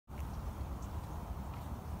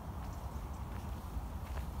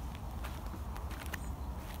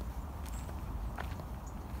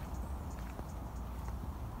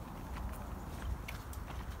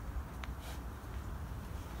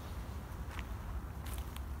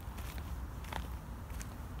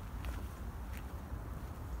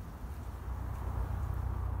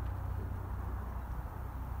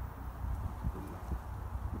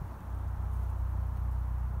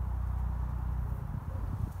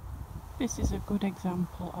This is a good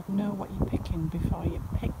example of know what you're picking before you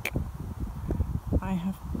pick. I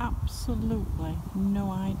have absolutely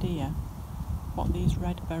no idea what these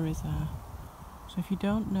red berries are. So if you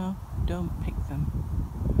don't know, don't pick them.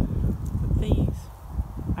 But these,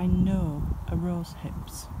 I know, are rose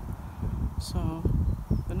hips. So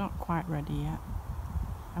they're not quite ready yet.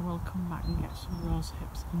 I will come back and get some rose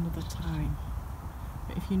hips another time.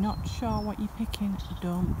 But if you're not sure what you're picking,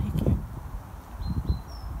 don't pick it.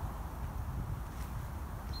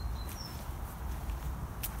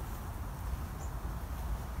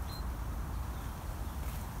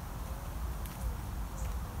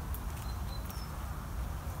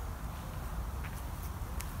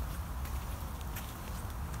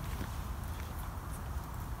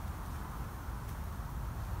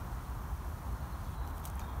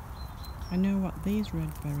 I know what these red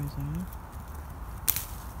berries are.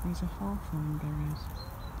 These are hawthorn berries.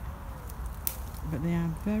 But they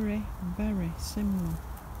are very, very similar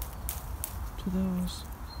to those.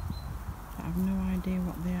 I have no idea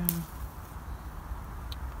what they are.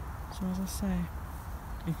 So as I say,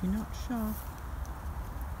 if you're not sure,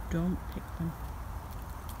 don't pick them.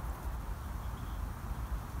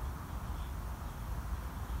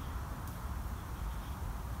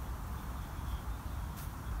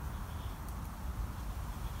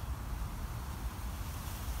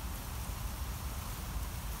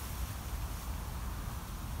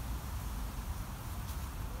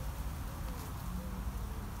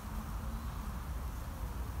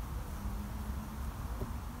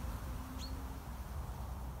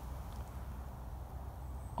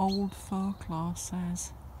 Old folklore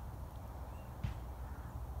says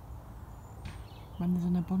when there's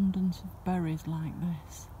an abundance of berries like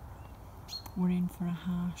this, we're in for a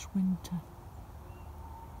harsh winter.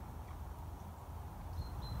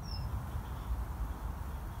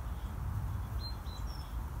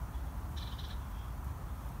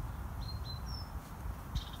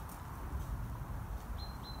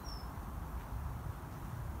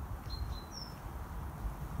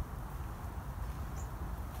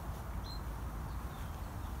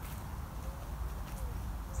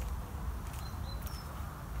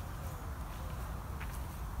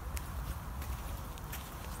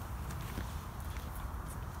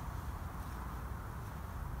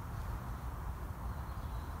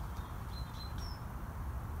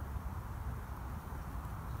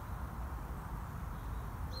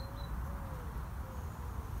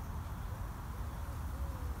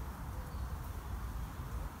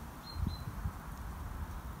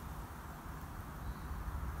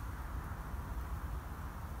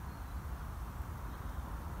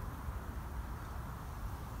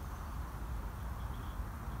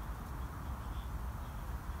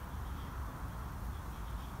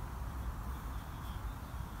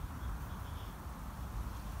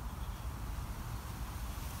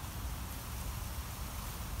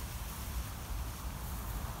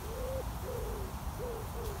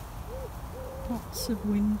 Lots of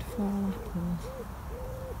windfall apples.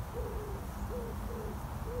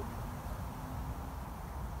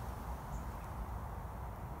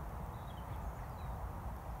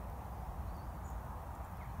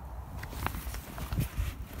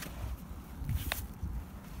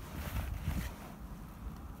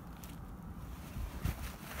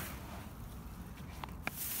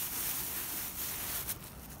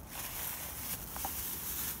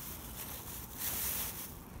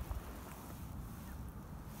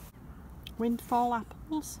 Windfall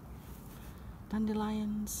apples,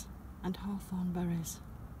 dandelions and hawthorn berries.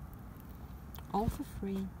 All for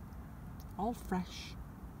free, all fresh.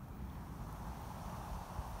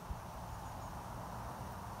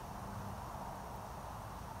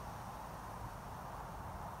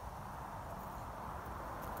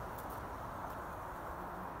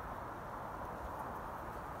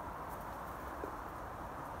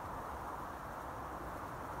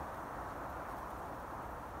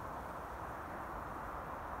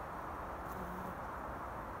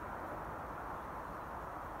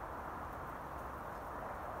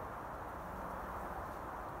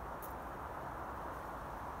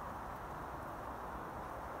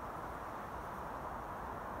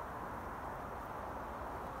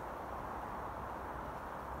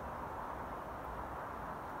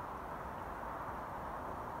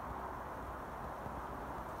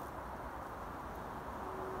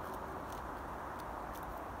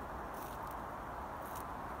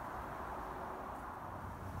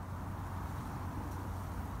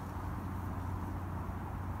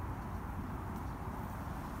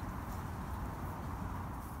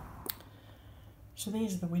 So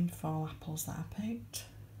these are the windfall apples that I picked.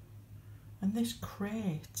 And this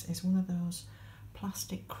crate is one of those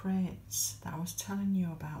plastic crates that I was telling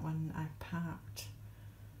you about when I parked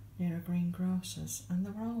near a greengrocer's, and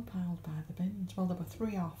they were all piled by the bins. Well, there were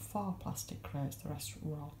 3 or 4 plastic crates, the rest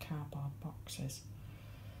were all cardboard boxes.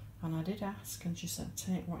 And I did ask, and she said,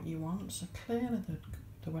 take what you want. So clearly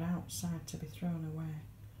they were outside to be thrown away.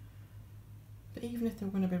 But even if they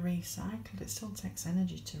were going to be recycled, it still takes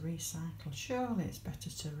energy to recycle. Surely it's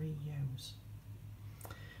better to reuse.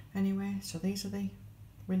 Anyway, so these are the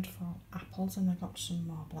windfall apples, and I got some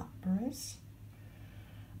more blackberries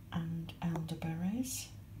and elderberries.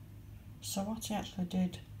 So what I actually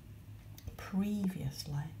did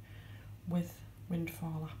previously with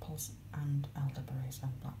windfall apples and elderberries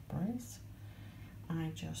and blackberries,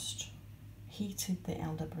 I just heated the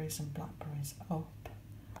elderberries and blackberries up,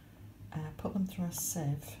 put them through a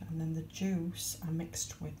sieve, and then the juice I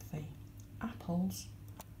mixed with the apples,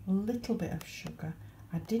 a little bit of sugar.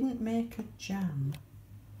 I didn't make a jam,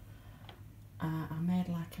 I made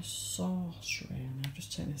like a sauce really. I've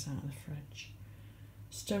just taken this out of the fridge,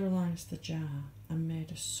 sterilised the jar and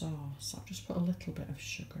made a sauce. I've just put a little bit of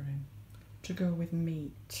sugar in to go with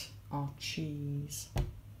meat or cheese.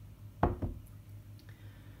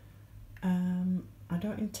 I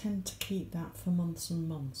don't intend to keep that for months and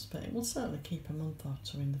months, but it will certainly keep a month or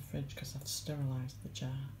 2 in the fridge because I've sterilised the jar.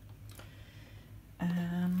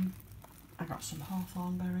 I got some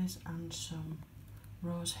hawthorn berries and some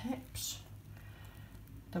rose hips.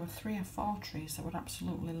 There were 3 or 4 trees that were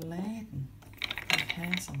absolutely laden with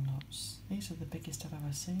hazelnuts. These are the biggest I've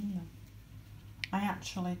ever seen them. I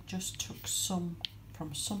actually just took some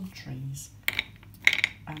from some trees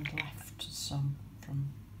and left some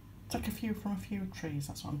from, took a few from a few trees,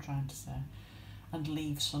 that's what I'm trying to say, and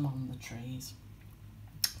leave some on the trees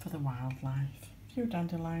for the wildlife. A few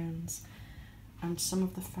dandelions and some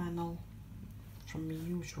of the fennel from the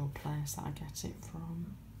usual place that I get it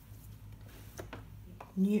from.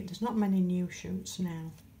 There's not many new shoots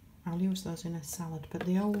now. I'll use those in a salad, but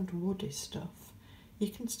the old woody stuff, you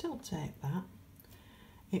can still take that.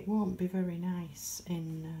 It won't be very nice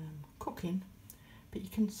in cooking, but you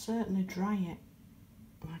can certainly dry it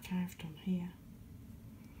like I've done here.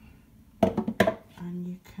 And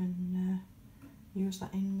you can use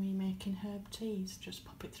that in remaking herb teas. Just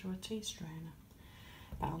pop it through a tea strainer.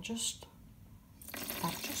 But I've just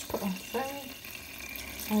put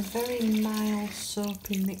a very mild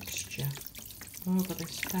soapy mixture over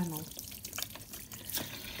this fennel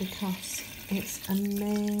because it's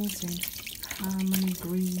amazing how many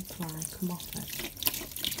green fly come off it.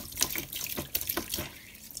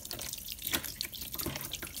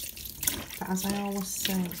 But as I always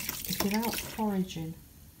say, if you're out foraging,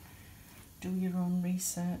 do your own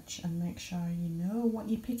research and make sure you know what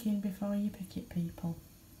you're picking before you pick it, people.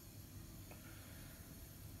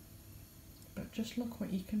 But just look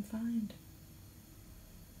what you can find.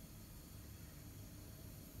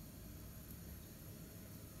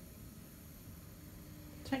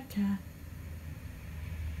 Take care.